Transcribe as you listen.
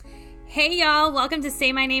Hey y'all, welcome to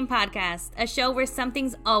Say My Name Podcast, a show where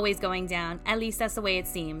something's always going down, at least that's the way it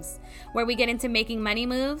seems, where we get into making money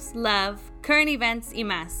moves, love, current events, y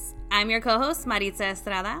más. I'm your co-host, Maritza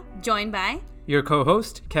Estrada, joined by... your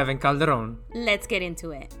co-host, Kevin Calderon. Let's get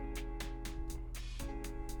into it.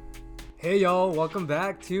 Hey y'all, welcome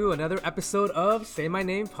back to another episode of Say My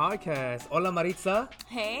Name Podcast. Hola Maritza.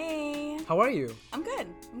 Hey. How are you? I'm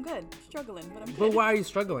good. Struggling, but I'm good. But why are you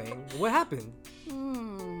struggling? What happened?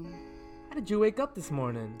 How did you wake up this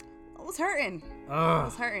morning? I was hurting.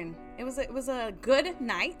 Ugh. It was a good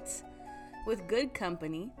night with good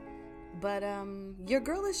company. But your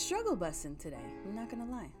girl is struggle busting today. I'm not gonna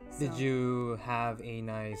lie. Did you have a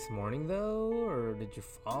nice morning though, or did you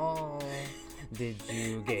fall? Did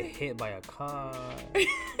you get hit by a car?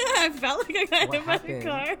 I felt like I got hit by happened?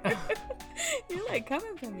 a car. You're like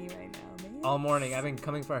coming for me right now, man. All morning I've been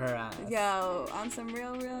coming for her ass. Yo, on some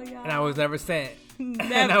real, y'all. And I was never sent.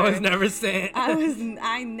 Never. And I was never sent.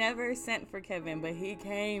 I never sent for Kevin, but he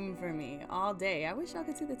came for me all day. I wish y'all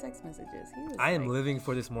could see the text messages. I am living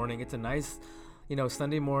for this morning. It's a nice,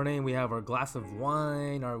 Sunday morning. We have our glass of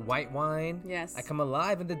wine, our white wine. Yes. I come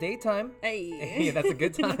alive in the daytime. Hey. That's a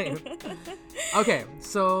good time. Okay,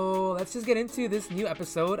 so let's just get into this new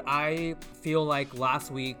episode. I feel like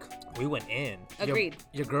last week we went in. Agreed.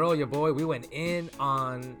 Your girl, your boy, we went in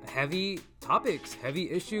on heavy topics, heavy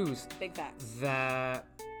issues. Big facts. That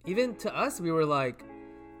even to us, we were like,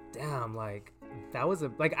 damn, like, that was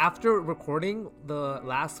after recording the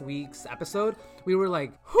last week's episode, we were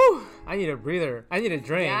like, whew, I need a breather. I need a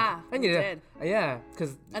drink. Yeah, I need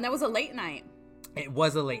because and that was a late night. it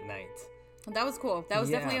was a late night. That was cool. That was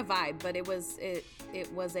Yeah. definitely a vibe, but it was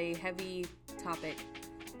a heavy topic,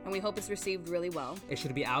 and we hope it's received really well. It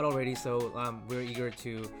should be out already, so we're eager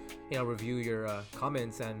to, review your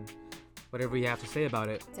comments and whatever you have to say about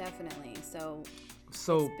it. Definitely. So it's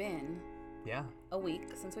been yeah. a week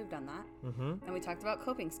since we've done that, and we talked about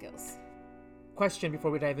coping skills. Question before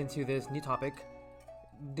we dive into this new topic: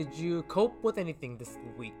 did you cope with anything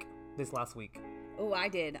this last week? Oh, I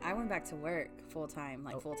did. I went back to work full time.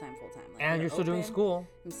 Like, And you're still doing school.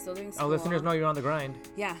 I'm still doing school. Our listeners know you're on the grind.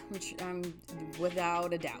 Yeah,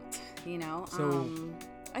 without a doubt. So,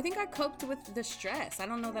 I think I coped with the stress. I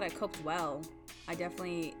don't know that I coped well. I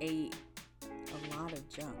definitely ate a lot of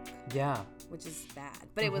junk. Yeah. Which is bad.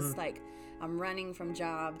 But it was like I'm running from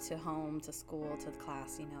job to home to school to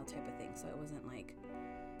class, type of thing. So it was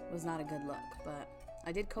not a good look. But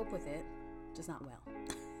I did cope with it, just not well.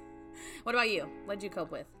 What about you? What did you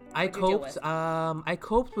cope with? I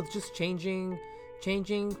coped with just changing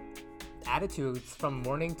attitudes from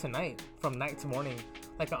morning to night, from night to morning,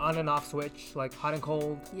 like an on and off switch, like hot and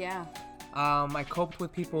cold. Yeah. I coped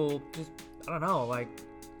with people just, I don't know, like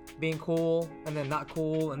being cool and then not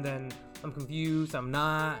cool, and then I'm confused, I'm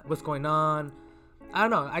not, what's going on? I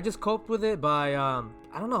don't know. I just coped with it by, I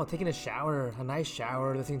don't know, taking a nice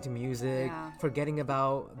shower, listening to music, forgetting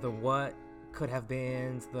about the what could have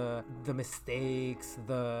been, the mistakes,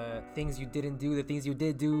 the things you didn't do, the things you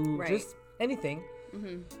did do, just anything.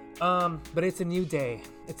 But it's a new day.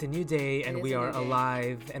 And we are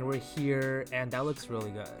alive and we're here, and that looks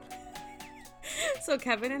really good. So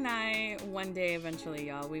Kevin and I, one day eventually,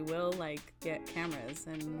 y'all, we will get cameras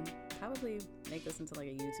and probably make this into a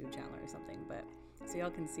YouTube channel or something, but so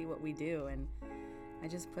y'all can see what we do. And I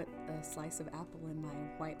just put a slice of apple in my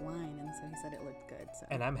white wine, and so he said it looked good. So.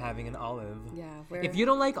 And I'm having an olive. Yeah. If you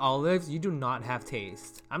don't like olives, you do not have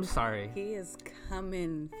taste. I'm sorry. He is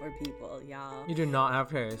coming for people, y'all. You do not have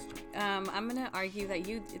taste. I'm gonna argue that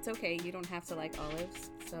it's okay. You don't have to like olives.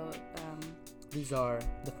 So these are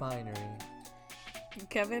the finery.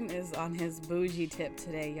 Kevin is on his bougie tip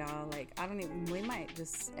today, y'all. We might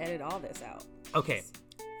just edit all this out. Okay.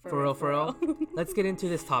 For real. Let's get into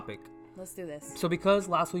this topic. Let's do this. So because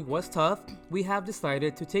last week was tough, we have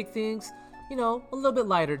decided to take things, a little bit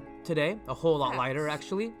lighter today. A whole lot lighter,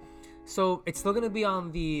 actually. So it's still going to be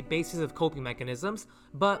on the basis of coping mechanisms,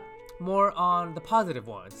 but more on the positive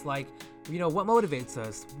ones. Like, what motivates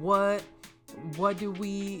us? What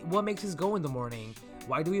makes us go in the morning?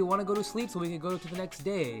 Why do we want to go to sleep so we can go to the next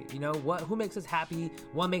day? Who makes us happy?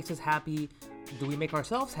 What makes us happy? Do we make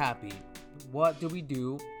ourselves happy? What do we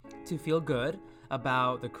do to feel good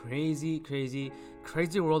about the crazy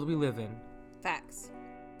world we live in? Facts.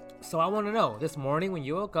 So I want to know, this morning when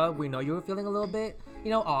you woke up, we know you were feeling a little bit,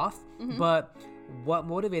 off, but what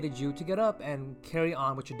motivated you to get up and carry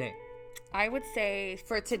on with your day? I would say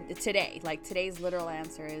for today, today's literal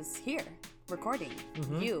answer is here, recording.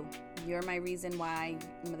 You're my reason why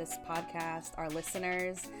this podcast, our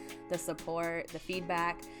listeners, the support, the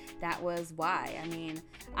feedback, that was why. I mean,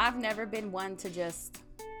 I've never been one to just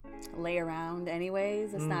lay around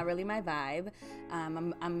anyways. It's not really my vibe.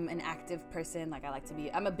 I'm an active person. Like,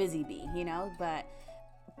 I'm a busy bee, you know, but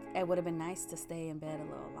it would have been nice to stay in bed a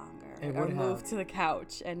little longer, or move to the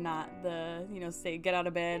couch and not get out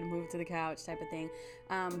of bed, move to the couch type of thing.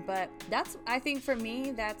 But I think for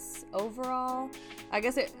me, that's overall, I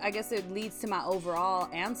guess it leads to my overall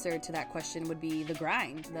answer to that question would be the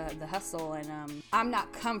grind, the hustle. And I'm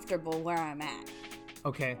not comfortable where I'm at.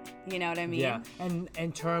 Okay. You know what I mean? Yeah. And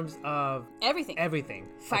in terms of everything.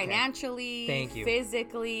 Financially, okay. Thank you.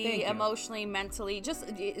 Physically, Thank you. Emotionally, mentally, just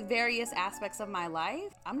various aspects of my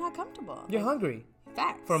life, I'm not comfortable. You're hungry.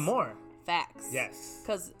 Facts. For more. Facts. Yes.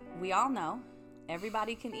 Because we all know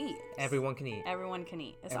everybody can eat. Everyone can eat. Everyone can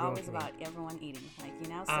eat. It's Everyone always about everyone eating. Like, you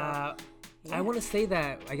know, so... I want to say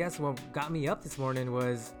that I guess what got me up this morning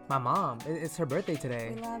was my mom. It's her birthday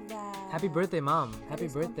today. We love that. Happy birthday, Mom. Happy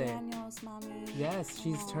Feliz birthday. cumpleaños, mommy. Yes,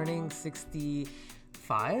 she's turning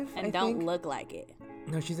 65. And I don't think. look like it.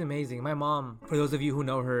 No, she's amazing. My mom, for those of you who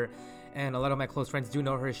know her, and a lot of my close friends do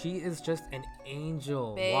know her, she is just an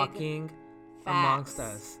angel walking amongst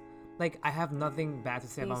us. Like, I have nothing bad to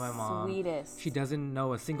say about my mom. Sweetest. She doesn't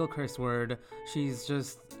know a single curse word. She's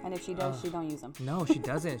just... And if she does, she don't use them. No, she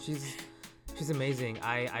doesn't. She's amazing.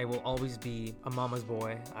 I will always be a mama's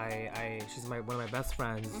boy. She's one of my best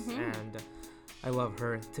friends, and I love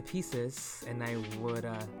her to pieces. And I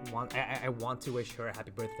would want to wish her a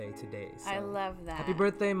happy birthday today. So. I love that. Happy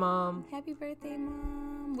birthday, Mom. Happy birthday,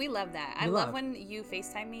 Mom. We love that. I love when you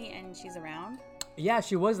FaceTime me and she's around. Yeah,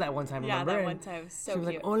 she was that one time, remember? Yeah, that one time. So she was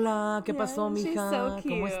cute. like, hola, ¿qué pasó, mija? She's so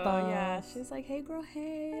cute. ¿Cómo estás? Yeah, she's like, hey, girl,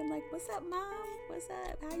 hey. I'm like, what's up, Mom? What's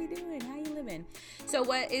up? How you doing? How you living? So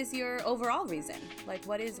what is your overall reason? Like,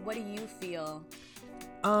 what do you feel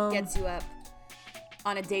gets you up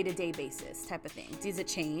on a day-to-day basis type of thing? Does it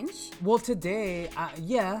change? Well, today,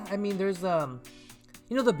 yeah. I mean, there's,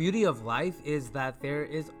 the beauty of life is that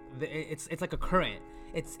it's like a current.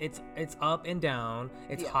 It's up and down.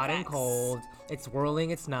 It's hot and cold. It's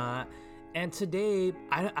whirling. It's not. And today,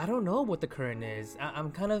 I don't know what the current is.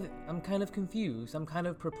 I'm kind of confused. I'm kind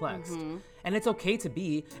of perplexed. And it's okay to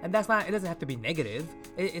be. And it doesn't have to be negative.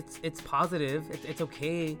 It's positive. It's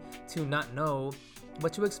okay to not know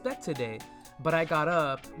what to expect today. But I got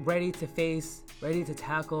up ready to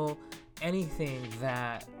tackle anything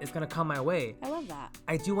that is gonna come my way. I love that.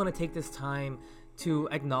 I do want to take this time to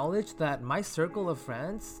acknowledge that my circle of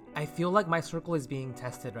friends, I feel like my circle is being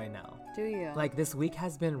tested right now. Do you? Like, this week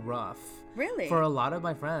has been rough. Really? For a lot of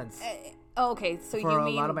my friends. Okay, so For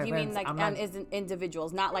a lot of my you mean friends, like I'm not- as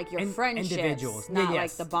individuals, not like your friendships, individuals. not Yeah, like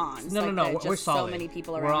yes. the bonds. No, like we're just solid. So many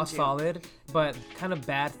people around We're all you. solid, but kind of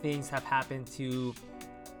bad things have happened to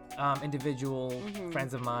individual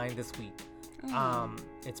friends of mine this week.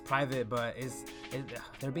 It's private, but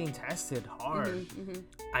they're being tested hard.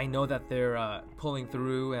 I know that they're pulling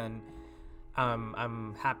through, and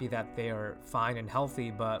I'm happy that they are fine and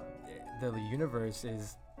healthy, but the universe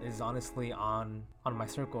is honestly on my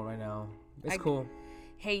circle right now. It's cool.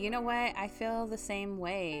 Hey, you know what? I feel the same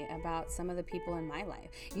way about some of the people in my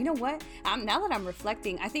life. You know what? Now that I'm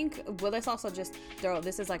reflecting, I think, well, let's also just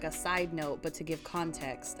this is like a side note, but to give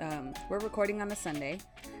context, we're recording on a Sunday.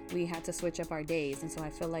 We had to switch up our days, and so I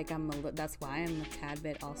feel like that's why I'm a tad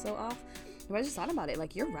bit also off. But I just thought about it.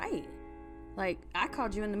 Like, you're right. Like, I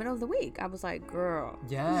called you in the middle of the week. I was like, girl.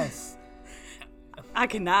 Yes. I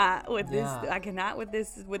cannot with this. Yeah. I cannot with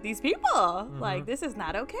these people. Like, this is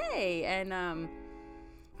not okay. And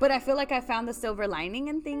but I feel like I found the silver lining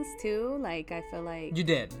in things too. Like, I feel like You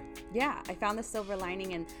did. yeah, I found the silver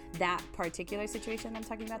lining in that particular situation I'm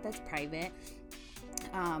talking about that's private.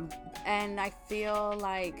 And I feel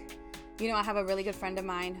like, I have a really good friend of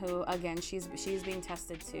mine who, again, she's being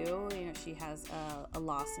tested too. She has a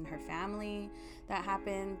loss in her family that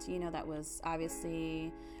happened, that was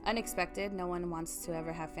obviously unexpected. No one wants to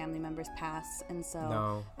ever have family members pass. And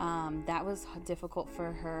so that was difficult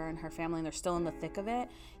for her and her family, and they're still in the thick of it.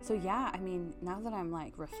 So yeah, I mean, now that I'm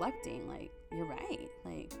like reflecting, like, you're right.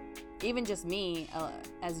 Like, even just me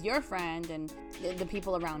as your friend and the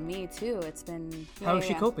people around me too, it's been... How is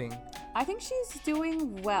she coping? I think she's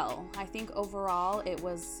doing well. I think overall it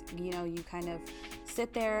was, you kind of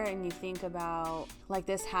sit there and you think about, like,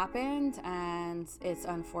 this happened and it's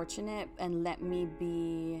unfortunate, and let me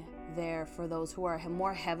be there for those who are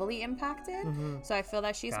more heavily impacted. So I feel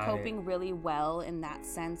that she's coping really well in that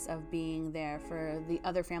sense of being there for the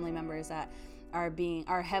other family members that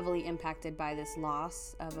are heavily impacted by this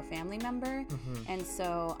loss of a family member. And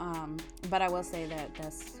so but I will say that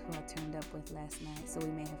that's who I turned up with last night, so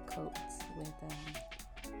we may have coped with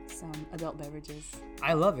some adult beverages.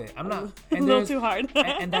 I love it. I'm not a little too hard.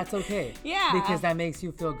 and that's okay. Yeah. Because that makes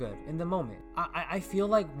you feel good in the moment. I feel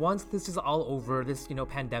like once this is all over, this,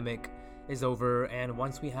 pandemic is over, and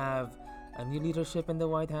once we have a new leadership in the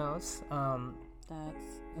White House,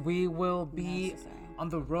 we will be on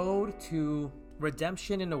the road to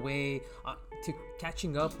redemption in a way, to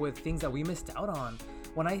catching up with things that we missed out on.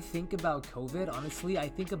 When I think about COVID, honestly, I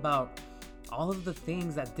think about all of the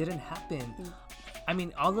things that didn't happen. I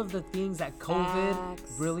mean, all of the things that COVID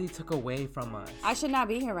really took away from us. I should not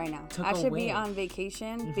be here right now. I should be on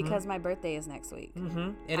vacation because my birthday is next week.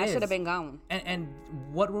 I should have been gone. And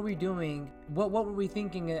what were we doing? What were we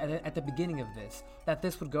thinking at the beginning of this? That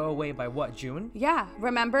this would go away by what, June? Yeah.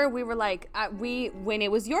 Remember, we were like, when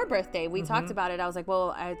it was your birthday, we talked about it. I was like,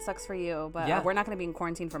 well, it sucks for you, but we're not going to be in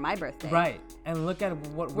quarantine for my birthday. Right. And look at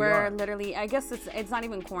what we're literally, I guess it's not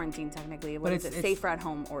even quarantine technically. What is it? Safer at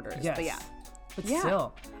home orders. Yes. But yeah. But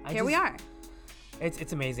still, here we are.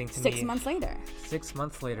 It's amazing to me. 6 months later. 6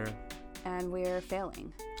 months later. And we're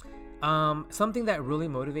failing. Something that really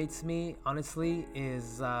motivates me, honestly,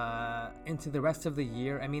 is into the rest of the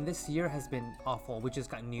year. I mean, this year has been awful. We just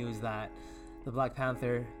got news that the Black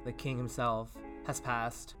Panther, the king himself, has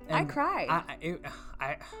passed. And I cried.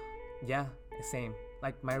 Yeah, same.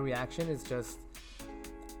 Like, my reaction is just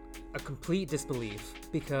a complete disbelief,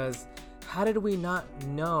 because how did we not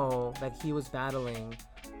know that he was battling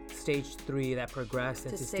stage 3 that progressed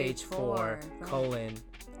into stage 4 colon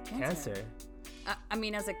cancer? I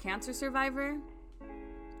mean, as a cancer survivor,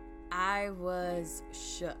 I was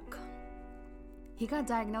shook. He got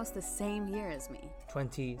diagnosed the same year as me.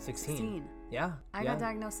 2016. Yeah. I got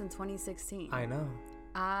diagnosed in 2016. I know.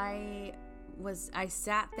 I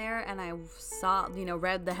sat there and I saw,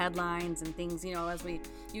 read the headlines and things, as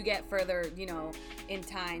you get further, in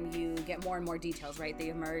time, you get more and more details, right? They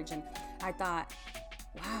emerge. And I thought,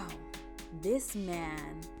 wow, this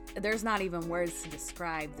man, there's not even words to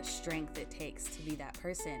describe the strength it takes to be that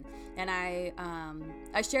person. And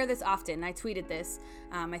I share this often. I tweeted this.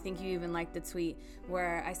 I think you even liked the tweet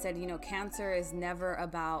where I said, cancer is never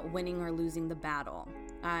about winning or losing the battle.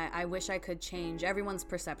 I wish I could change everyone's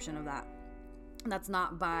perception of that. That's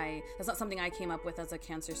not something I came up with as a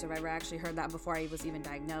cancer survivor. I actually heard that before I was even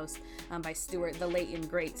diagnosed, by the late and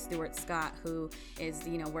great Stuart Scott, who is,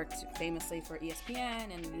 worked famously for ESPN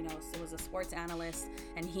and, was a sports analyst,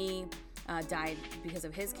 and he died because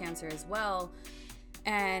of his cancer as well.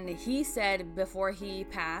 And he said before he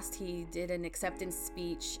passed, he did an acceptance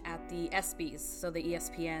speech at the ESPYs, so the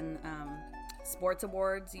ESPN sports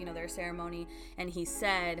awards, their ceremony, and he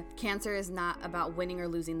said, cancer is not about winning or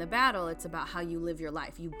losing the battle, it's about how you live your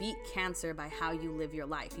life. You beat cancer by how you live your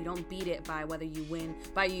life. You don't beat it by whether you win,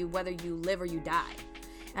 whether you live or you die.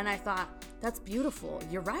 And I thought, that's beautiful.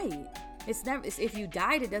 You're right. If you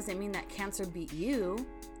died, it doesn't mean that cancer beat you.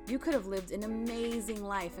 You could have lived an amazing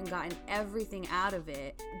life and gotten everything out of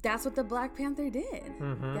it. That's what the Black Panther did.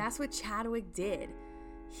 That's what Chadwick did.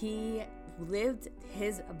 He lived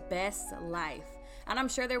his best life. And I'm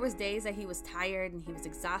sure there was days that he was tired and he was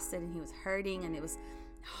exhausted and he was hurting and it was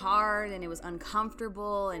hard and it was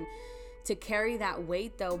uncomfortable, and to carry that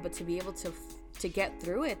weight though, but to be able to get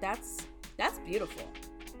through it, that's beautiful.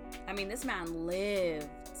 I mean, this man lived.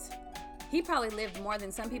 He probably lived more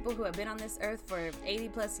than some people who have been on this earth for 80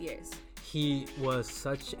 plus years. He was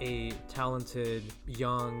such a talented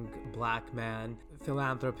young Black man,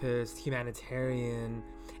 philanthropist, humanitarian,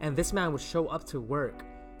 and this man would show up to work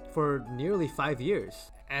for nearly 5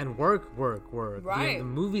 years and work. Right. The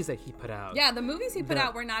movies that he put out. Yeah, the movies he put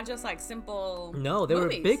out were not just like simple. No, they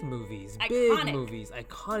movies. were big movies,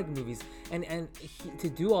 iconic movies, and to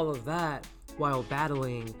do all of that while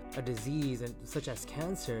battling a disease such as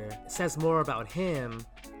cancer says more about him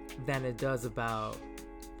than it does about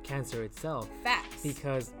cancer itself. Facts.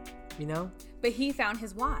 Because, But he found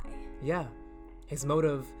his why. Yeah. His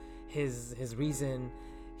motive, his reason,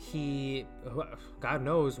 God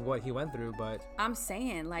knows what he went through, but I'm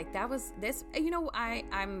saying, like, that was this,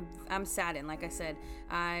 I'm saddened. Like I said,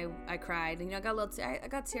 I cried, I got I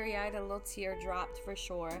got teary eyed, a little tear dropped for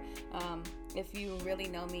sure. If you really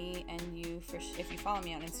know me and if you follow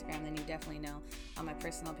me on Instagram, then you definitely know on my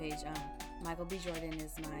personal page, Michael B. Jordan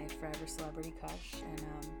is my forever celebrity crush,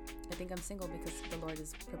 and I think I'm single because the Lord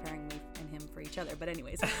is preparing me and him for each other. But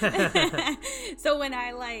anyways, so when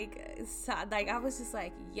I saw, I was just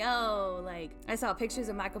like, yo, I saw pictures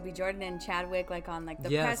of Michael B. Jordan and Chadwick on the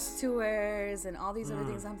press tours and all these other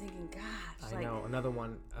things. I'm thinking, gosh, I know, another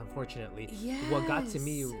one, unfortunately. Yes. What got to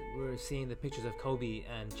me were seeing the pictures of Kobe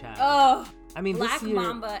and Chad. Oh, I mean, Black this year,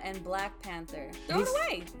 Mamba and Black Panther. Throw it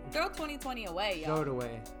away. Throw 2020 away, y'all. Throw it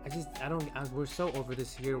away. We're so over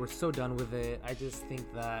this year. We're so done with it. I just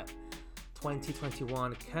think that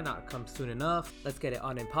 2021 cannot come soon enough. Let's get it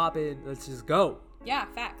on and popping. Let's just go. Yeah,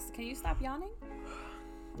 facts. Can you stop yawning?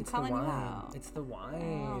 I'm calling you out. It's the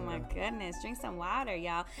wine. Oh my goodness. Drink some water,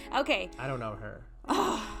 y'all. Okay. I don't know her.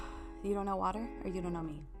 You don't know water, or you don't know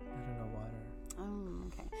me? I don't know water.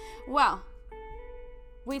 Okay. Well,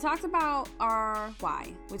 we talked about our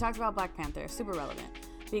why. We talked about Black Panther. Super relevant.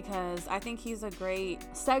 Because I think he's a great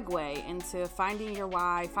segue into finding your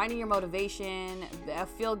why, finding your motivation, a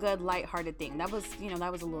feel-good, lighthearted thing. That was a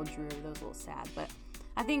little dreary, that was a little sad. But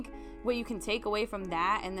I think what you can take away from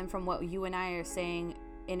that, and then from what you and I are saying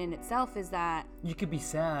in itself, is that you could be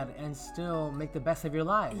sad and still make the best of your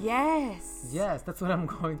life. Yes, that's what I'm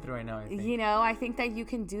going through right now, I think. I think that you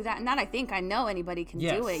can do that. I know anybody can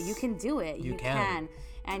do it. You can do it. You can.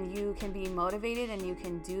 And you can be motivated, and you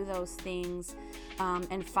can do those things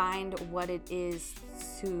and find what it is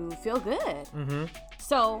to feel good. Mm-hmm.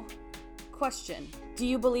 So, question. Do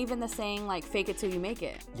you believe in the saying, fake it till you make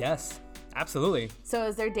it? Yes, absolutely. So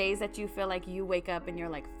is there days that you feel like you wake up and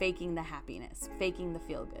you're faking the happiness, faking the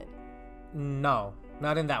feel good? No,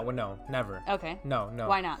 not in that one. No, never. Okay. No.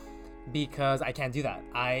 Why not? Because I can't do that.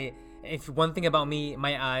 If one thing about me,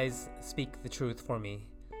 my eyes speak the truth for me.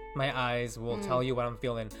 My eyes will tell you what I'm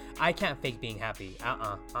feeling. I can't fake being happy.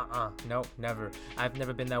 Nope, never. I've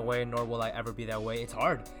never been that way, nor will I ever be that way. It's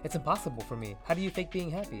hard. It's impossible for me. How do you fake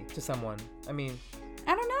being happy to someone? I mean,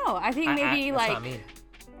 I don't know. I think maybe that's not me.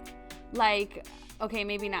 Okay,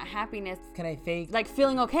 maybe not happiness. Can I fake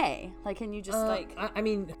feeling okay? Can you just I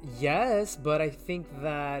mean, yes, but I think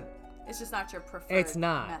that it's just not your preferred. It's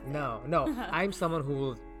not. Method. No. I'm someone who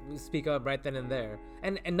will speak up right then and there,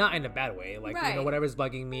 and not in a bad way. Whatever's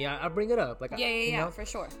bugging me, I'll bring it up. Yeah, for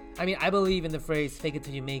sure. I mean, I believe in the phrase "fake it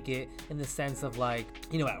till you make it" in the sense of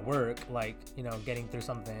at work, getting through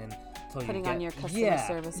something till putting you get on your customer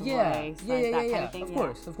service voice, that kind of thing.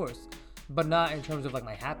 Of course. But not in terms of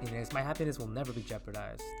my happiness. My happiness will never be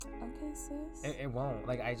jeopardized. Okay, sis. It won't.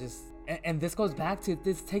 And this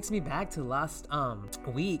takes me back to last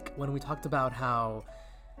week when we talked about how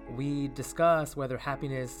we discussed whether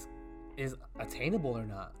happiness is attainable or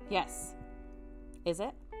not. Yes. Is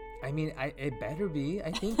it? I mean, it better be.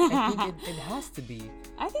 I think it has to be.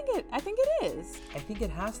 I think it is. I think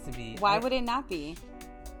it has to be. Why would it not be?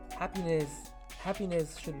 Happiness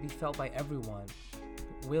should be felt by everyone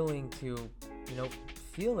willing to,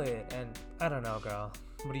 feel it. And I don't know, girl.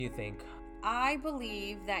 What do you think? I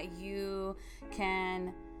believe that you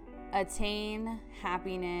can attain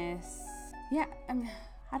happiness. Yeah,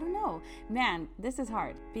 I don't know. Man, this is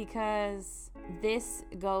hard because this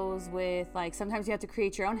goes with sometimes you have to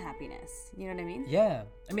create your own happiness. You know what I mean? Yeah.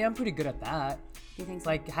 I mean, I'm pretty good at that. You think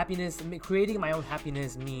so? Happiness, creating my own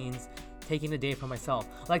happiness means taking a day for myself.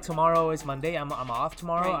 Tomorrow is Monday. I'm off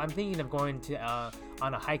tomorrow. Right. I'm thinking of going to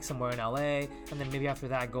on a hike somewhere in LA, and then maybe after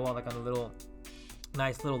that go on a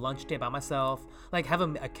nice little lunch day by myself. Have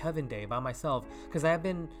a Kevin day by myself, because I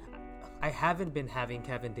haven't been having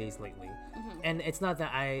Kevin days lately. Mm-hmm. And it's not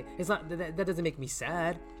that that doesn't make me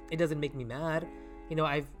sad. It doesn't make me mad.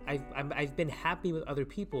 I've been happy with other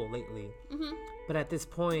people lately. Mm-hmm. But at this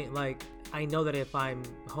point, I know that if I'm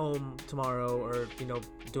home tomorrow or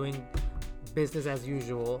doing business as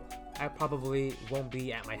usual, I probably won't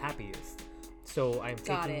be at my happiest. So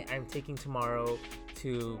I'm taking tomorrow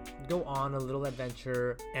to go on a little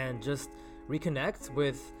adventure and just reconnect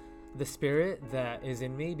with the spirit that is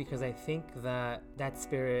in me, because I think that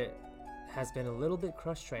spirit has been a little bit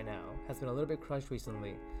crushed right now, has been a little bit crushed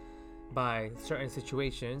recently by certain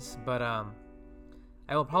situations. But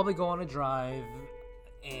I will probably go on a drive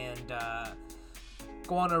and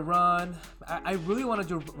go on a run. I really want to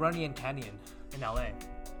do Runyon Canyon in LA.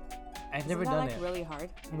 I've never done it. Really hard?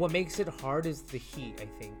 What makes it hard is the heat,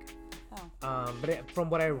 I think. Oh. But from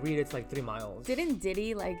what I read, it's 3 miles. Didn't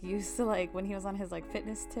Diddy used to when he was on his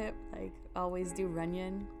fitness tip always do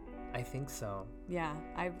Runyon? I think so. Yeah,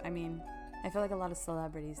 I mean, I feel like a lot of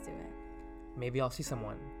celebrities do it. Maybe I'll see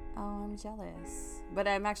someone. Oh, I'm jealous. But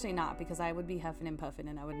I'm actually not, because I would be huffing and puffing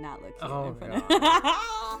and I would not look cute Oh, in front of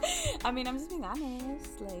I mean, I'm just being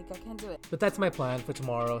honest. Like, I can't do it. But that's my plan for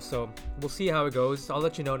tomorrow, so we'll see how it goes. I'll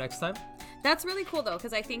let you know next time. That's really cool, though,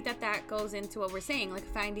 because I think that goes into what we're saying, like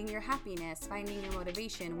finding your happiness, finding your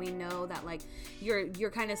motivation. We know that, like,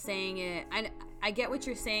 you're kind of saying it. I get what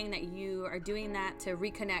you're saying, that you are doing that to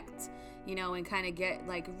reconnect, you know, and kind of get,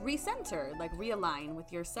 like, recentered, like, realign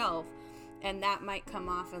with yourself. And that might come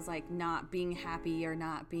off as, like, not being happy or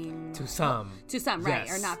not being... To some, right.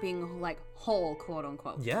 yes. Or not being, like, whole, quote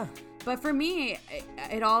unquote. Yeah. But for me,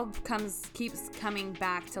 it all keeps coming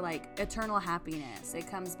back to, like, eternal happiness. It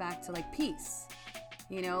comes back to, like, peace.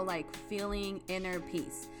 You know, like, feeling inner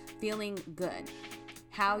peace. Feeling good.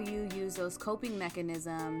 How you use those coping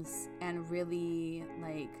mechanisms and really,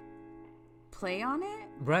 like, play on it.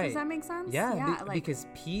 Right. Does that make sense? Yeah, because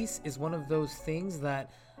peace is one of those things that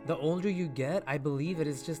the older you get, I believe it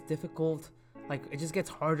is just difficult. Like, it just gets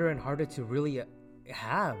harder and harder to really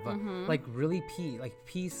have. Mm-hmm. Like, really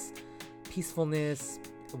peacefulness,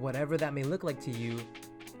 whatever that may look like to you.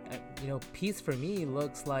 You know, peace for me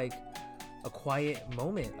looks like a quiet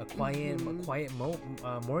moment, a quiet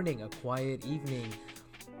morning, a quiet evening.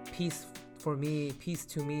 Peace to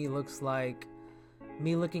me looks like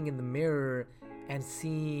me looking in the mirror and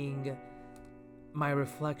seeing my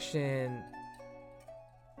reflection,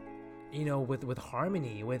 you know, with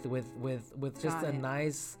harmony, with just a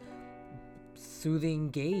nice soothing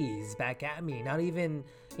gaze back at me. Not even,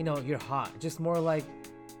 you know, you're hot, just more like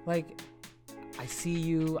I see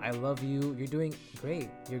you, I love you, you're doing great,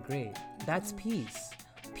 you're great. That's peace.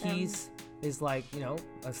 Peace is like, you know,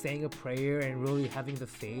 saying a prayer and really having the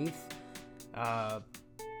faith.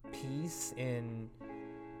 Peace in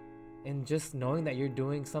just knowing that you're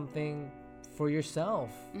doing something for yourself.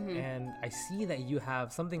 And I see that you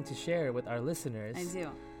have something to share with our listeners. I do.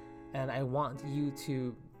 And I want you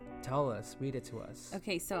to read it to us.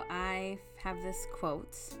 Okay, so I have this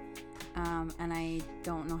quote, and I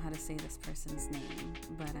don't know how to say this person's name,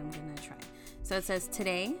 but I'm gonna try. So it says,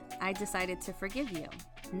 "Today, I decided to forgive you,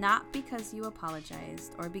 not because you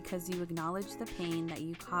apologized or because you acknowledged the pain that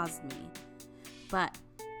you caused me, but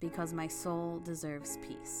because my soul deserves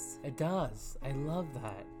peace." It does. I love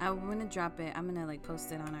that. I'm gonna drop it. I'm gonna, like,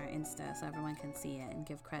 post it on our Insta so everyone can see it and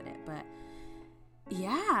give credit. But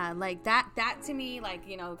yeah, like that to me, like,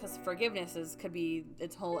 you know, because forgiveness could be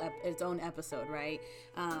its own episode, right?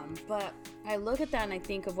 But I look at that and I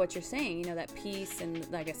think of what you're saying, you know, that peace, and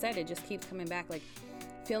like I said, it just keeps coming back. Like,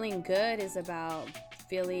 feeling good is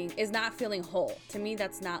not feeling whole. To me,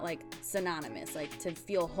 that's not, like, synonymous. Like, to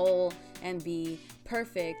feel whole and be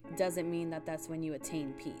perfect doesn't mean that that's when you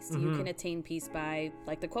attain peace. You can attain peace by,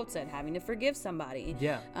 like the quote said, having to forgive somebody.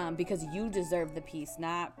 Yeah. Because you deserve the peace,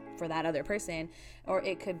 not for that other person. Or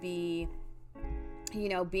it could be, you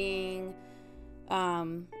know, being,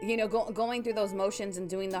 you know, going through those motions and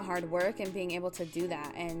doing the hard work and being able to do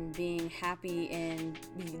that and being happy in,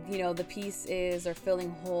 you know, the peace is, or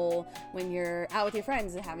feeling whole when you're out with your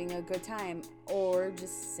friends and having a good time, or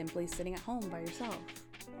just simply sitting at home by yourself.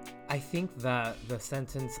 I think that the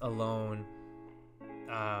sentence alone,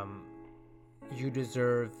 you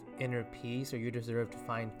deserve inner peace, or you deserve to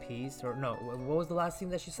find peace, or no, what was the last thing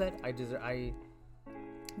that she said?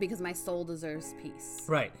 Because my soul deserves peace.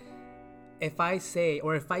 Right. If I say,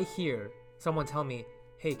 or if I hear someone tell me,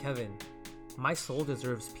 "Hey, Kevin, my soul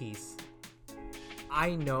deserves peace,"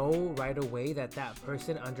 I know right away that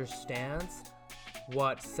person understands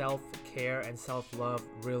what self-care and self-love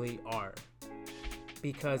really are.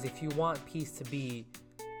 Because if you want peace to be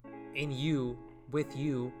in you, with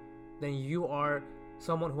you, then you are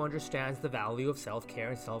someone who understands the value of self-care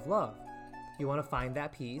and self-love. You want to find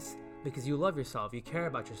that peace because you love yourself, you care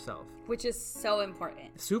about yourself. Which is so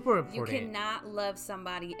important. Super important. You cannot love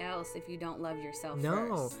somebody else if you don't love yourself first.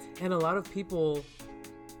 No, and a lot of people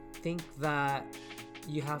think that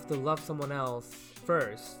you have to love someone else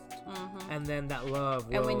first. And then that love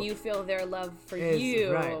will... And when you feel their love for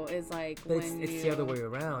you, right, is like, but it's the other way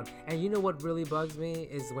around. And you know what really bugs me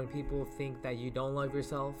is when people think that you don't love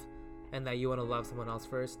yourself and that you want to love someone else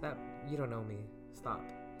first. That, you don't know me. Stop.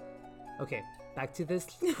 Okay, back to this.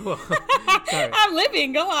 Sorry. I'm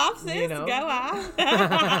living. Go off, sis. You know? Go off.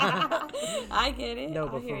 I get it. No,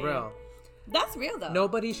 but for real. That's real, though.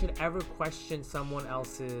 Nobody should ever question someone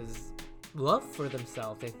else's love for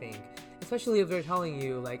themselves, I think. Especially if they're telling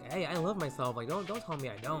you, like, "Hey, I love myself." Like, don't tell me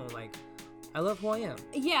I don't. Like, I love who I am.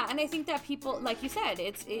 Yeah, and I think that people, like you said,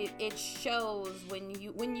 it shows when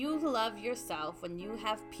you love yourself, when you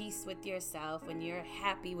have peace with yourself, when you're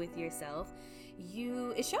happy with yourself,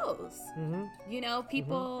 it shows. Mm-hmm. You know,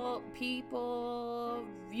 people,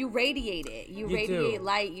 you radiate it. You radiate do.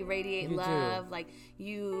 light. You radiate You love. do. Like,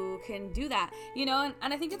 you can do that. You know,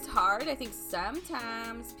 and I think it's hard. I think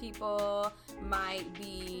sometimes people might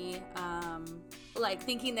be, like,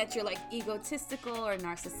 thinking that you're, like, egotistical or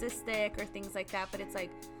narcissistic or things like that. But it's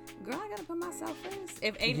like, girl, I gotta put myself first.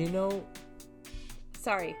 You know...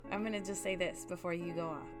 Sorry, I'm gonna just say this before you go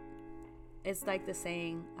off. It's like the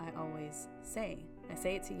saying I always say. I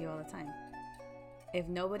say it to you all the time. If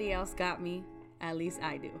nobody else got me, at least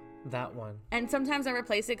I do. That one. And sometimes I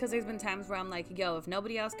replace it because there's been times where I'm like, yo, if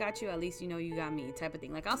nobody else got you, at least you know you got me, type of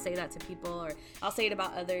thing. Like, I'll say that to people, or I'll say it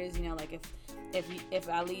about others, you know, like if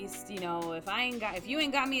at least, you know, if you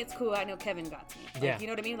ain't got me, it's cool. I know Kevin got me. Like, yeah. You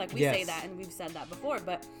know what I mean? Like, we say that, and we've said that before.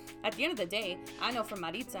 But at the end of the day, I know for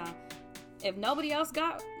Maritza, if nobody else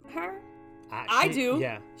got her, I do.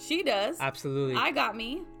 Yeah. She does. Absolutely. I got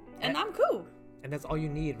me, and I'm cool. And that's all you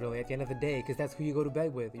need, really, at the end of the day, because that's who you go to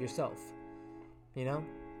bed with, yourself. You know?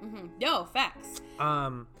 Mm-hmm. Yo, facts.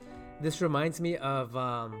 This reminds me of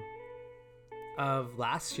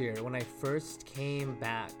last year when I first came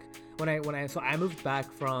back. So I moved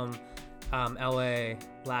back from LA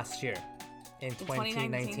last year in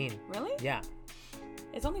 2019. Really? Yeah.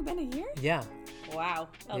 It's only been a year? Yeah. Wow.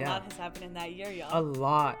 A lot has happened in that year, y'all. A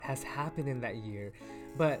lot has happened in that year.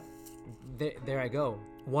 But there I go.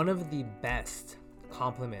 One of the best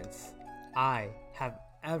compliments I have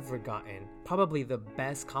ever gotten, probably the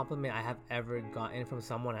best compliment I have ever gotten from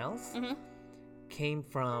someone else, came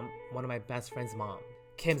from one of my best friend's mom,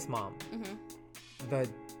 Kim's mom. The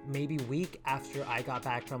maybe week after I got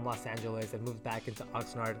back from Los Angeles and moved back into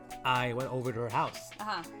Oxnard, I went over to her house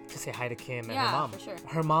to say hi to Kim and her mom. For sure.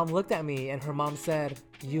 Her mom looked at me and her mom said,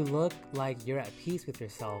 "You look like you're at peace with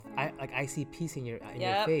yourself. I see peace in your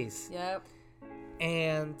face." Yep.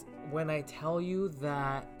 And when I tell you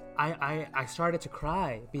that I started to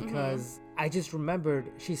cry because I just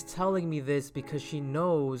remembered she's telling me this because she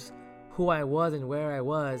knows who I was and where I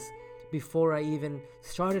was before I even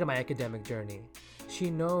started my academic journey. She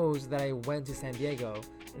knows that I went to San Diego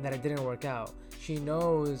and that it didn't work out. She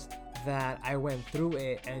knows that I went through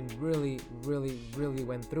it and really, really, really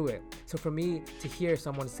went through it. So for me to hear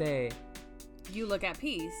someone say, "You look at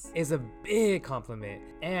peace," is a big compliment.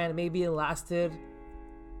 And maybe it lasted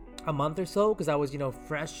a month or so because I was,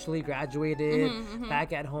 freshly graduated,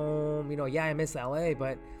 back at home. I miss LA,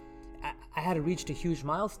 but I had reached a huge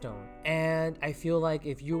milestone. And I feel like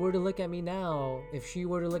if you were to look at me now, if she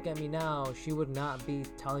were to look at me now, she would not be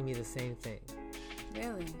telling me the same thing.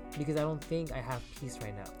 Really? Because I don't think I have peace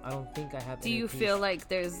right now. I don't think I have Do you peace. feel like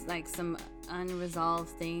there's like some unresolved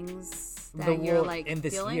things that you're like in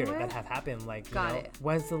this feeling year with? That have happened? Like, Got it.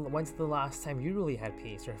 When's the last time you really had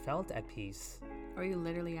peace or felt at peace? Are you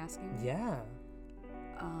literally asking me? Yeah.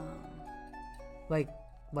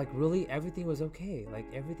 Like really everything was okay. Like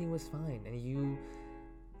everything was fine and you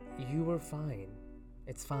were fine.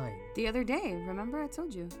 It's fine. The other day, remember I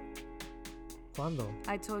told you? Cuando?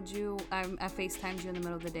 I told you I FaceTimed you in the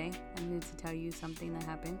middle of the day. I needed to tell you something that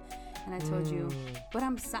happened. And I told you, but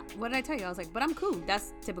what did I tell you? I was like, but I'm cool.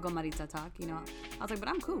 That's typical Maritza talk, I was like, but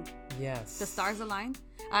I'm cool. Yes. The stars aligned.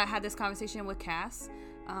 I had this conversation with Cass.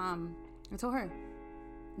 I told her,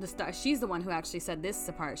 she's the one who actually said this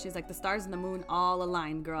part. She's like, the stars and the moon all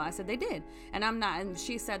aligned, girl. I said they did, and I'm not. And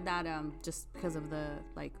she said that just because of the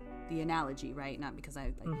analogy, right? Not because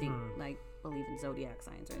I think believe in zodiac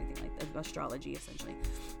signs or anything like that, astrology essentially.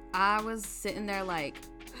 I was sitting there like,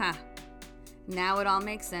 now it all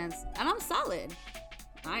makes sense, and I'm solid.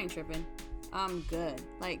 I ain't tripping. I'm good.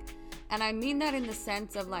 And I mean that in the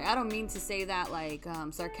sense of I don't mean to say that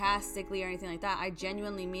sarcastically or anything like that. I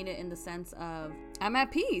genuinely mean it in the sense of I'm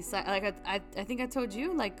at peace. I think I told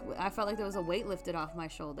you I felt like there was a weight lifted off my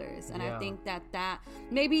shoulders, and I think that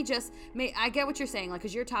maybe I get what you're saying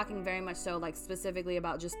because you're talking very much so specifically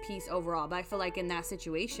about just peace overall. But I feel like in that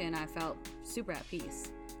situation I felt super at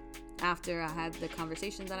peace after I had the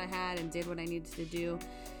conversations that I had and did what I needed to do.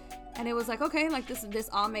 And it was okay, this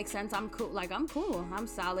all makes sense. I'm cool. I'm cool. I'm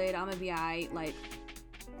solid. I'm gonna be alright.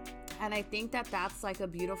 And I think that that's a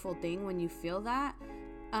beautiful thing when you feel that.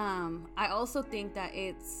 I also think that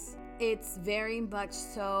it's very much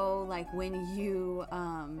so when you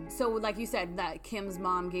so like you said that Kim's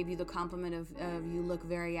mom gave you the compliment of you look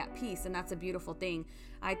very at peace, and that's a beautiful thing.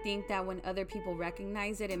 I think that when other people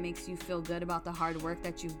recognize it, it makes you feel good about the hard work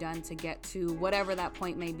that you've done to get to whatever that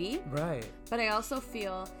point may be. Right. But I also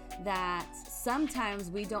feel that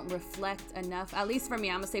sometimes we don't reflect enough, at least for me,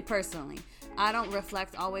 I'm gonna say personally, I don't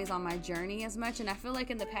reflect always on my journey as much. And I feel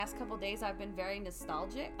like in the past couple days, I've been very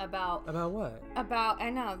nostalgic about what? I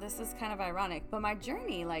know this is kind of ironic, but my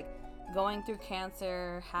journey, like going through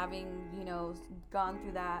cancer, having, gone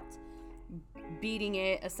through that, beating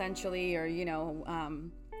it essentially, or,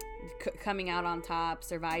 coming out on top,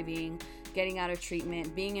 surviving, getting out of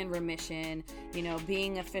treatment, being in remission,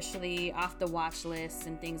 being officially off the watch list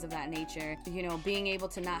and things of that nature, being able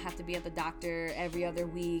to not have to be at the doctor every other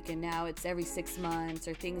week and now it's every 6 months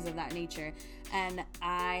or things of that nature. And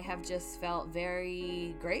I have just felt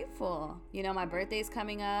very grateful. My birthday's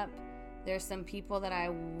coming up. There's some people that I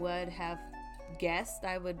would have guessed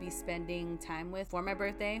I would be spending time with for my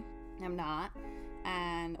birthday. I'm not.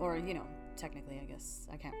 Technically, I guess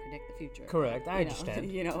I can't predict the future. Correct. I understand.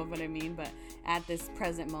 You know what I mean? But at this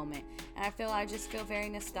present moment. And I just feel very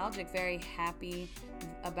nostalgic, very happy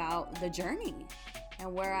about the journey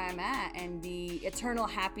and where I'm at and the eternal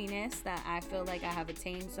happiness that I feel like I have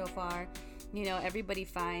attained so far. Everybody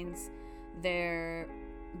finds their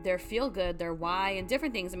feel good, their why, and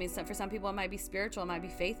different things. I mean, for some people it might be spiritual, it might be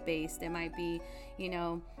faith-based, it might be,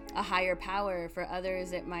 a higher power. For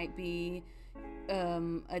others it might be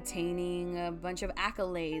attaining a bunch of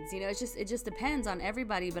accolades. It just depends on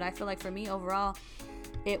everybody. But I feel like for me overall,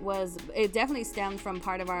 it definitely stemmed from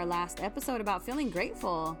part of our last episode about feeling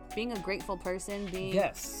grateful, being a grateful person, being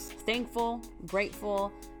thankful,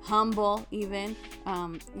 grateful, humble even.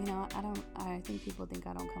 I think people think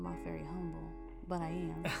I don't come off very humble, but I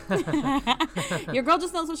am. Your girl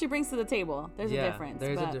just knows what she brings to the table. There's a difference.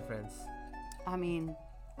 There's a difference. I mean,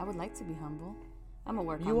 I would like to be humble. I'm gonna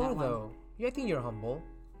work on that. You are though. I think you're humble.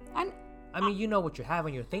 I mean, you know what you have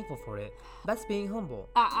and you're thankful for it. That's being humble.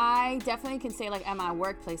 I definitely can say, like, at my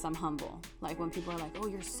workplace, I'm humble. Like, when people are like, oh,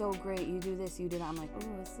 you're so great, you do this, you do that. I'm like,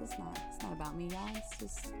 oh, it's not about me, y'all. It's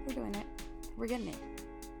just, we're doing it. We're getting it.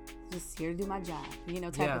 Just here to do my job,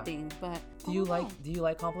 type of thing. But do you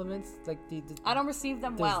like compliments? Like, I don't receive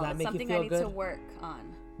them well. It's something I need to work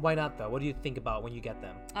on. Why not though? What do you think about when you get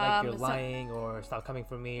them? Like, you're lying, or stop coming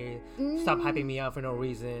for me, stop hyping me up for no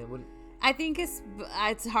reason. I think it's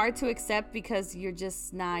hard to accept because you're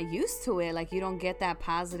just not used to it. Like, you don't get that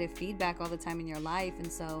positive feedback all the time in your life.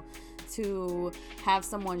 And so to have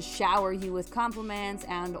someone shower you with compliments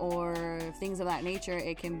and or things of that nature,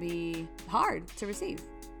 it can be hard to receive,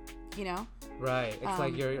 Right. It's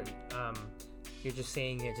like you're just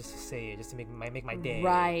saying it just to say it, just to make my day.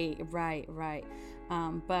 Right.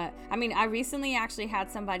 But I mean, I recently actually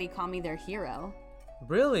had somebody call me their hero.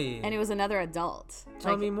 Really? And it was another adult.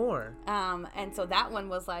 Tell me more. And so that one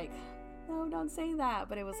was like, no, don't say that.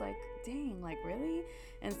 But it was like, dang, like, really?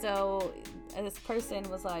 And so this person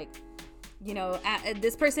was like,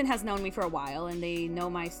 this person has known me for a while and they know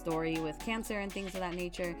my story with cancer and things of that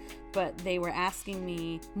nature. But they were asking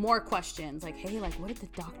me more questions like, hey, like, what did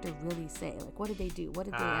the doctor really say? Like, what did they do? What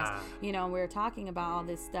did they ask? And we were talking about all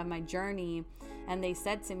this stuff, my journey. And they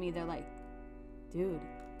said to me, they're like, dude,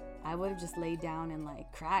 I would have just laid down and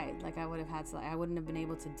like cried. Like, I would have had to, like, I wouldn't have been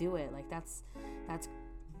able to do it. Like, that's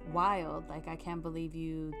wild. Like, I can't believe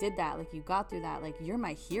you did that. Like, you got through that. Like, you're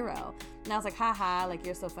my hero. And I was like, haha, like,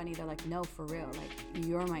 you're so funny. They're like, no, for real. Like,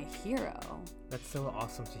 you're my hero. That's so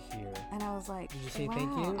awesome to hear. And I was like, did you say wow.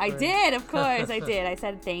 thank you? I did, of course. I did. I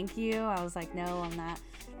said thank you. I was like, no, I'm not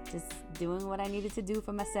just doing what I needed to do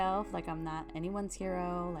for myself. Like, I'm not anyone's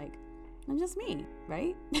hero. Like, I'm just me,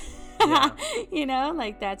 right? Yeah.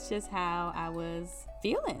 Like, that's just how I was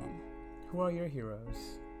feeling. Who are your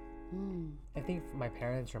heroes? I think my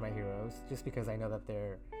parents are my heroes, just because I know that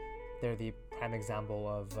they're the prime example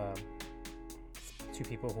of two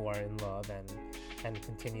people who are in love and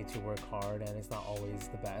continue to work hard, and it's not always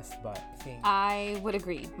the best, but I would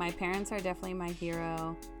agree. My parents are definitely my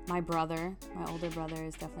hero. My older brother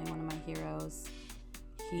is definitely one of my heroes.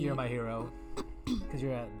 You're my hero because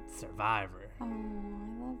you're a survivor. Oh, I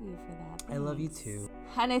love you for that. Thanks. I love you too.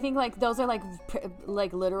 And I think like those are like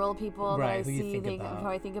literal people right, that I who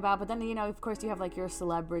I think about. But then of course you have like your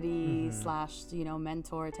celebrity /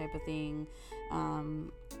 mentor type of thing.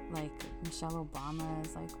 Like Michelle Obama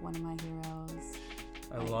is like one of my heroes.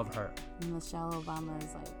 I love her. Michelle Obama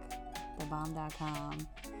is like thebomb.com.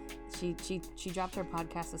 She dropped her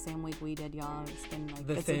podcast the same week we did, y'all. It's been like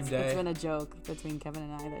the same day. It's been a joke between Kevin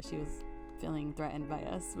and I that she was feeling threatened by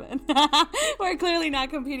us, but we're clearly not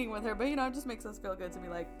competing with her. But it just makes us feel good to be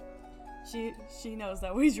like, she knows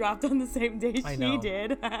that we dropped on the same day she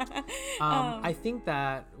did. I think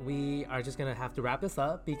that we are just gonna have to wrap this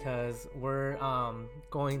up because we're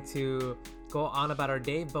going to go on about our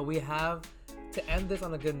day, but we have to end this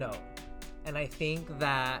on a good note. And I think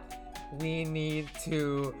that we need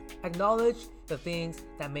to acknowledge the things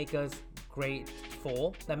that make us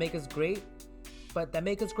grateful, that make us great, but that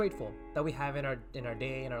make us grateful that we have in our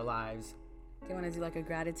day, in our lives. Do you want to do like a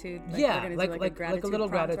gratitude? Yeah, we're gonna like do, a little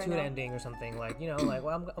prompt right gratitude now? ending or something, like, you know, like,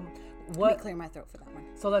 well, Let what. me clear my throat for that one.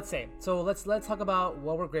 So let's talk about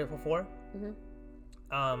what we're grateful for.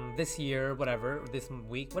 This year, whatever, this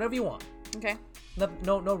week, whatever you want. Okay.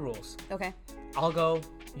 No rules. Okay. I'll go,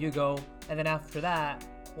 you go, and then after that,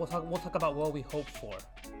 we'll talk about what we hope for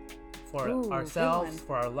Ooh, good ourselves, one.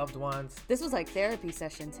 for our loved ones. This was like therapy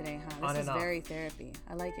session today, huh? On This is and off. very therapy.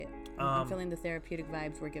 I like it. I'm feeling the therapeutic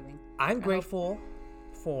vibes we're giving. I'm grateful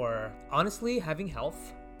for, honestly, having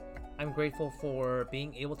health. I'm grateful for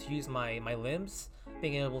being able to use my limbs,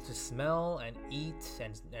 being able to smell and eat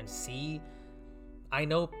and see. I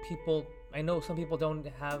know some people don't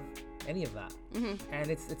have any of that, and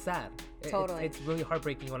it's sad. Totally. It's really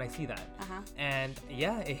heartbreaking when I see that. And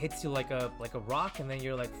yeah, it hits you like a rock, and then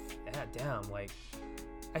you're like, yeah, damn, like,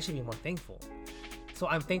 I should be more thankful. So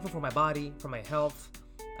I'm thankful for my body, for my health.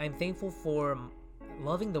 I'm thankful for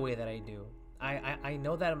loving the way that I do. I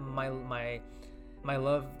know that my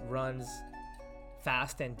love runs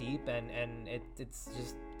fast and deep, and it's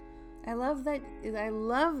just. I love that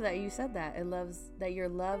you said that. It loves that your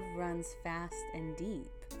love runs fast and deep.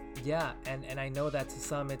 Yeah, and I know that to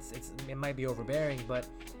some it might be overbearing, but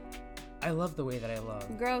I love the way that I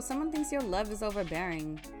love. Girl, someone thinks your love is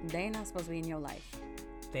overbearing. They're not supposed to be in your life.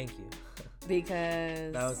 Thank you.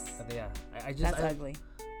 Because that was I just that's ugly.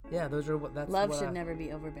 Yeah, those are what that's love what should never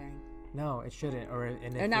be overbearing. No, it shouldn't, or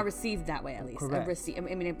not received that way, at least. Correct. I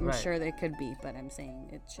mean, I'm Right. sure there could be, but I'm saying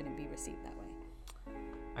it shouldn't be received that way.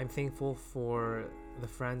 I'm thankful for the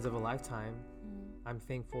friends of a lifetime. I'm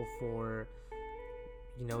thankful for,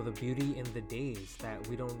 you know, the beauty in the days that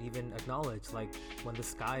we don't even acknowledge, like when the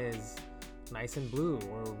sky is nice and blue,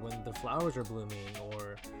 or when the flowers are blooming,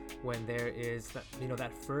 or when there is that, you know,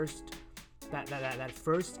 that first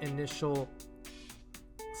initial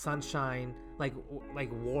sunshine, like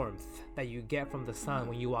warmth that you get from the sun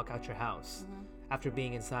when you walk out your house after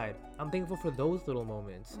being inside. I'm thankful for those little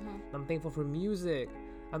moments. I'm thankful for music.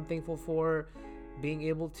 I'm thankful for being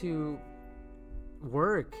able to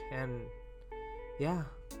work, and yeah.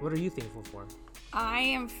 What are you thankful for?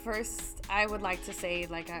 I would like to say,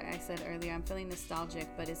 like I said earlier, I'm feeling nostalgic,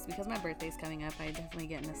 but it's because my birthday's coming up. I definitely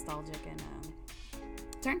get nostalgic and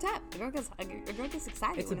turned up. A girl gets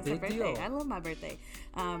excited It's when a it's her big birthday. deal. I love my birthday.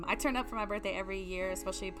 I turn up for my birthday every year,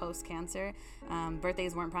 especially post-cancer.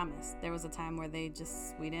 Birthdays weren't promised. There was a time where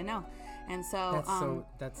we didn't know. And so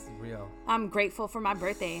that's real. I'm grateful for my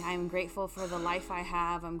birthday. I'm grateful for the life I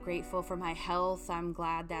have. I'm grateful for my health. I'm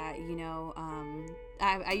glad that, you know,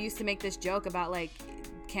 I used to make this joke about, like,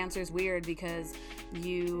 cancer's weird because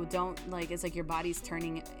you don't, like, it's like your body's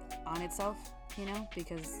turning on itself, you know,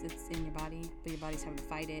 because it's in your body, but your body's having to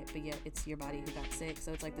fight it, but yet it's your body who got sick.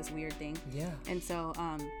 So it's like this weird thing. Yeah. And so,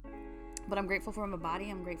 but I'm grateful for my body.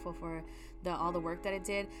 I'm grateful for all the work that it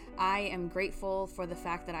did. I am grateful for the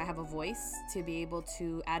fact that I have a voice to be able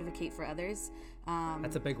to advocate for others.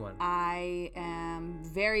 That's a big one. I am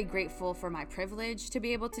very grateful for my privilege to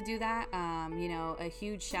be able to do that. You know, a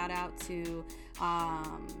huge shout out to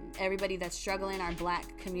everybody that's struggling, our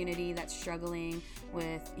Black community that's struggling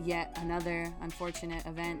with yet another unfortunate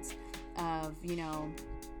event of, you know,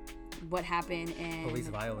 what happened in Police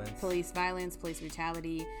violence, police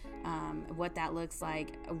brutality, what that looks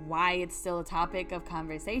like, why it's still a topic of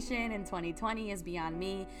conversation in 2020 is beyond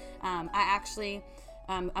me. I'm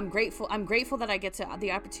grateful that I get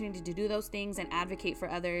the opportunity to do those things and advocate for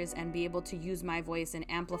others and be able to use my voice and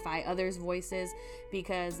amplify others' voices,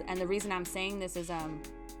 and the reason I'm saying this is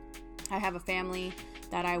I have a family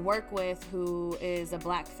that I work with who is a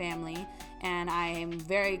Black family, and I am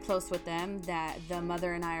very close with them. That the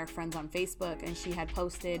mother and I are friends on Facebook, and she had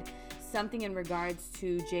posted something in regards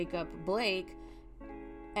to Jacob Blake,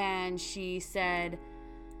 and she said,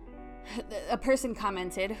 a person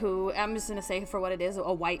commented, who I'm just gonna say for what it is,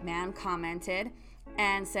 a white man commented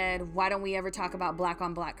and said, "Why don't we ever talk about Black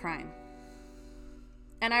on Black crime?"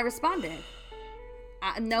 And I responded.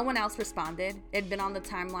 No one else responded. It'd been on the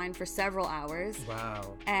timeline for several hours.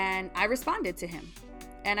 Wow. And I responded to him,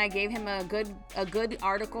 and I gave him a good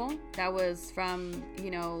article that was from, you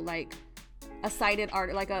know, like a cited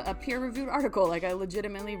art, like a peer-reviewed article. Like, I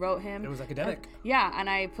legitimately wrote him. It was academic. Yeah, and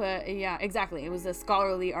I put, yeah, exactly. It was a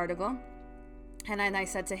scholarly article. And then I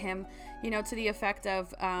said to him, you know, to the effect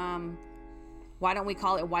of, why don't we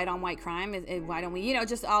call it white on white crime? Why don't we,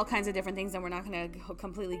 just all kinds of different things, and we're not going to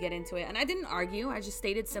completely get into it. And I didn't argue. I just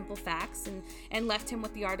stated simple facts and left him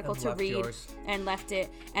with the article to read yours. And left it.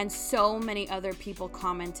 And so many other people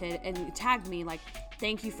commented and tagged me like,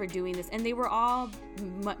 thank you for doing this. And they were all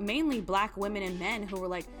mainly Black women and men who were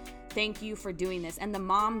like, thank you for doing this. And the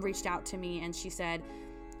mom reached out to me and she said,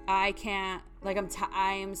 I can't, like,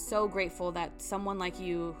 I am so grateful that someone like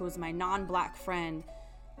you, who's my non-Black friend,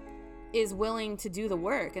 is willing to do the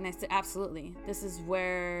work. And I said, absolutely. This is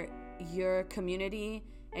where your community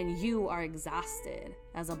and you are exhausted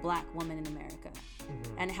as a Black woman in America.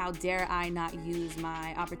 Mm-hmm. And how dare I not use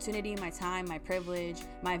my opportunity, my time, my privilege,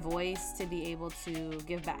 my voice to be able to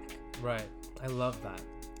give back. Right. I love that.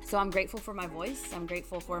 So I'm grateful for my voice. I'm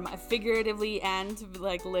grateful for my figuratively and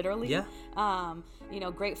like literally. Yeah.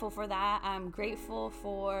 Grateful for that. I'm grateful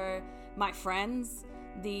for my friends,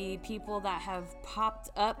 the people that have popped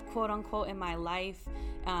up, quote unquote, in my life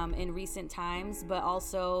in recent times, but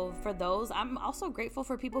also for those, I'm also grateful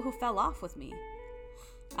for people who fell off with me.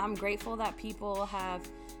 I'm grateful that people have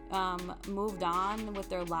moved on with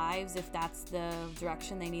their lives if that's the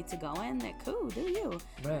direction they need to go in. That cool, do you?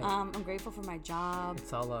 Right. I'm grateful for my job.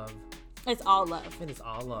 It's all love. It's all love. It is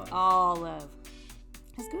all love. All love.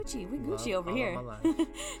 It's Gucci. We love Gucci over here.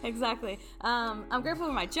 Exactly. I'm grateful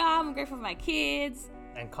for my job. I'm grateful for my kids.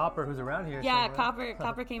 And Copper, who's around here. Yeah,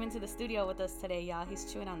 Copper came into the studio with us today, y'all.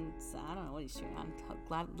 He's chewing on, I don't know what he's chewing on.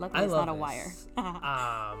 Luckily, it's not a wire.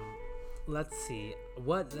 Let's see.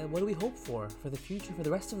 What do we hope for the future, for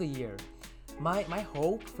the rest of the year? My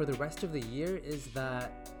hope for the rest of the year is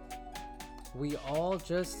that we all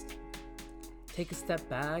just take a step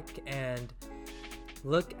back and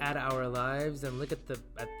look at our lives and look at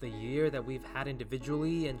the year that we've had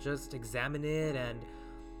individually and just examine it and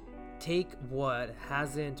take what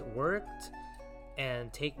hasn't worked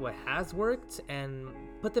and take what has worked and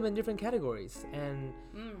put them in different categories and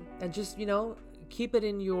just keep it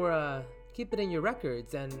in your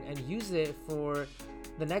records and use it for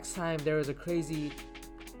the next time there is a crazy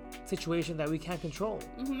situation that we can't control.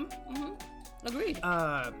 Agreed.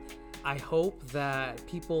 I hope that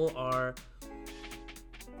people are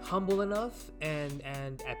humble enough and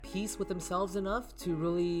at peace with themselves enough to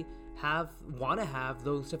really want to have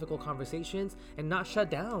those difficult conversations and not shut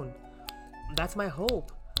down. That's my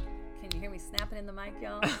hope. Can you hear me snapping in the mic,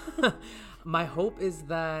 y'all? My hope is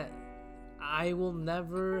that I will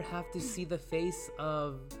never have to see the face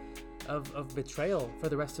of betrayal for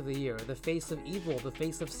the rest of the year, the face of evil, the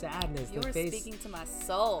face of sadness, you were speaking to my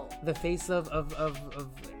soul, the face of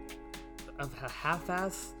a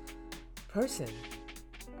half-ass person.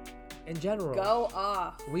 In general, go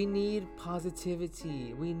off. We need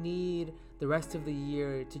positivity. We need the rest of the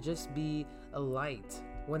year to just be a light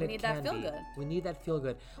when it can be. We need that feel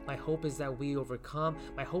good. My hope is that we overcome.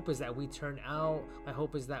 My hope is that we turn out. My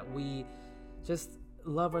hope is that we just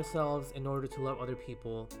love ourselves in order to love other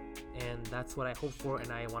people. And that's what I hope for,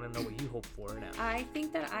 and I want to know what you hope for now. I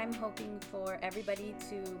think that I'm hoping for everybody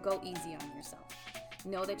to go easy on yourself.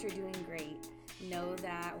 Know that you're doing great. Know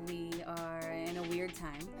that we are in a weird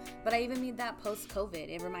time. But I even need that post-COVID.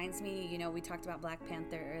 It reminds me, we talked about Black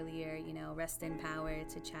Panther earlier, rest in power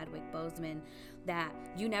to Chadwick Boseman, that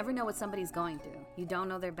you never know what somebody's going through. You don't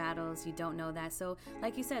know their battles. You don't know that. So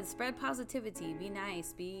like you said, spread positivity. Be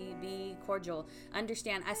nice. Be cordial.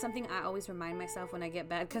 Understand. Something I always remind myself when I get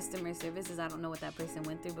bad customer service is I don't know what that person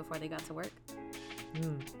went through before they got to work.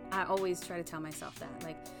 I always try to tell myself that.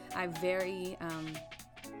 Like, I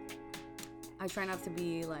try not to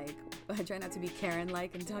be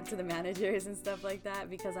Karen-like and talk to the managers and stuff like that,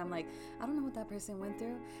 because I'm like, I don't know what that person went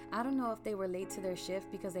through. I don't know if they were late to their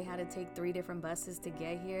shift because they had to take 3 different buses to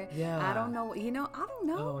get here. Yeah. I don't know. I don't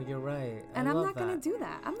know. Oh, you're right. And I'm not going to do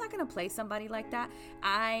that. I'm not going to play somebody like that.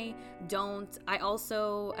 I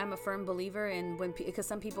also am a firm believer in because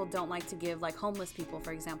some people don't like to give, like homeless people,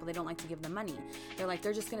 for example, they don't like to give them money.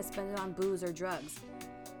 They're just going to spend it on booze or drugs.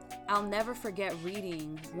 I'll never forget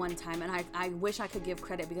reading one time, and I wish I could give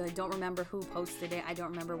credit because I don't remember who posted it. I don't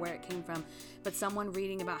remember where it came from, but someone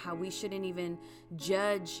reading about how we shouldn't even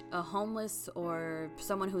judge a homeless or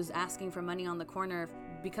someone who's asking for money on the corner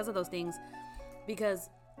because of those things. Because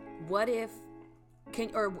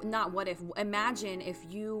imagine if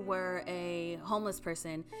you were a homeless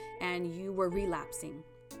person and you were relapsing.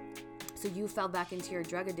 So you fell back into your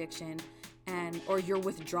drug addiction or you're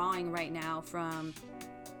withdrawing right now from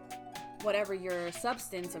whatever your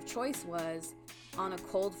substance of choice was, on a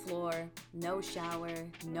cold floor, no shower,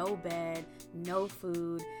 no bed, no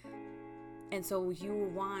food. And so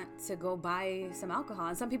you want to go buy some alcohol.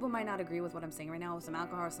 And some people might not agree with what I'm saying right now, with some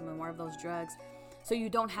alcohol or some more of those drugs. so you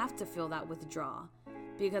don't have to feel that withdrawal.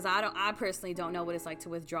 Because I personally don't know what it's like to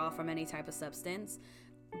withdraw from any type of substance,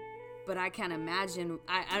 but I can't imagine.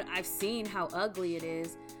 I've seen how ugly it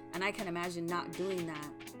is, and I can imagine not doing that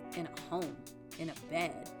in a home, in a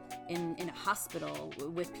bed, in a hospital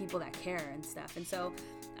with people that care and stuff. And so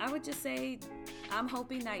I would just say, I'm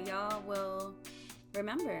hoping that y'all will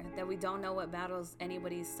remember that we don't know what battles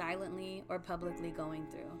anybody's silently or publicly going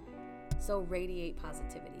through. So radiate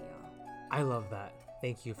positivity, y'all. I love that.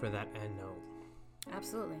 Thank you for that end note.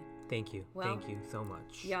 Absolutely. Thank you. Well, Thank you so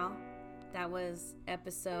much. Y'all, that was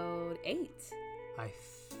episode 8.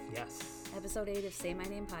 Yes. Episode 8 of Say My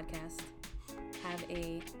Name podcast. Have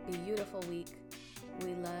a beautiful week.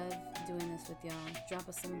 We love doing this with y'all. Drop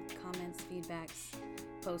us some comments, feedbacks,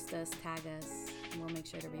 post us, tag us, and we'll make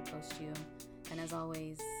sure to repost you. And as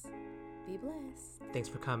always, be blessed. Thanks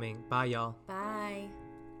for coming. Bye, y'all. Bye.